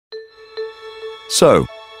So,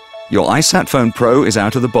 your IsatPhone Pro is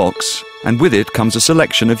out of the box, and with it comes a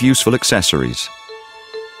selection of useful accessories.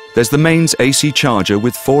 There's the mains AC charger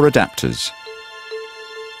with 4 adapters,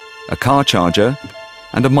 a car charger,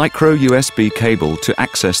 and a micro USB cable to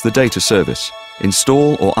access the data service,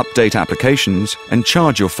 install or update applications, and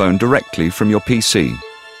charge your phone directly from your PC.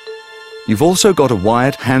 You've also got a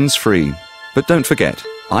wired hands-free, but don't forget,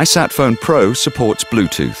 IsatPhone Pro supports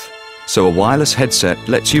Bluetooth, so a wireless headset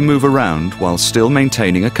lets you move around while still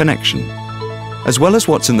maintaining a connection. As well as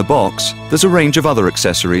what's in the box, there's a range of other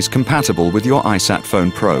accessories compatible with your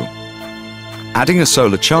IsatPhone Pro. Adding a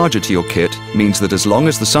solar charger to your kit means that as long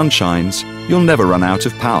as the sun shines, you'll never run out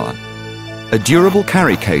of power. A durable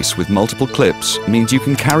carry case with multiple clips means you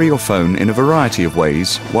can carry your phone in a variety of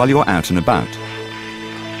ways while you're out and about.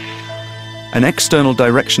 An external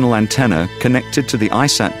directional antenna connected to the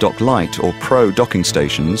iSat Dock Lite or Pro docking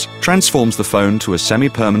stations transforms the phone to a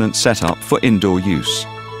semi-permanent setup for indoor use.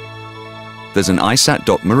 There's an iSat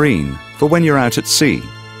Dock Marine for when you're out at sea.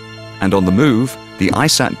 And on the move, the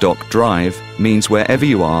iSat Dock Drive means wherever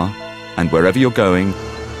you are and wherever you're going,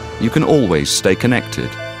 you can always stay connected.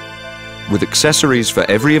 With accessories for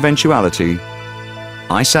every eventuality,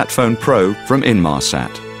 IsatPhone Pro from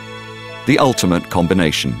Inmarsat. The ultimate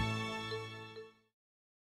combination.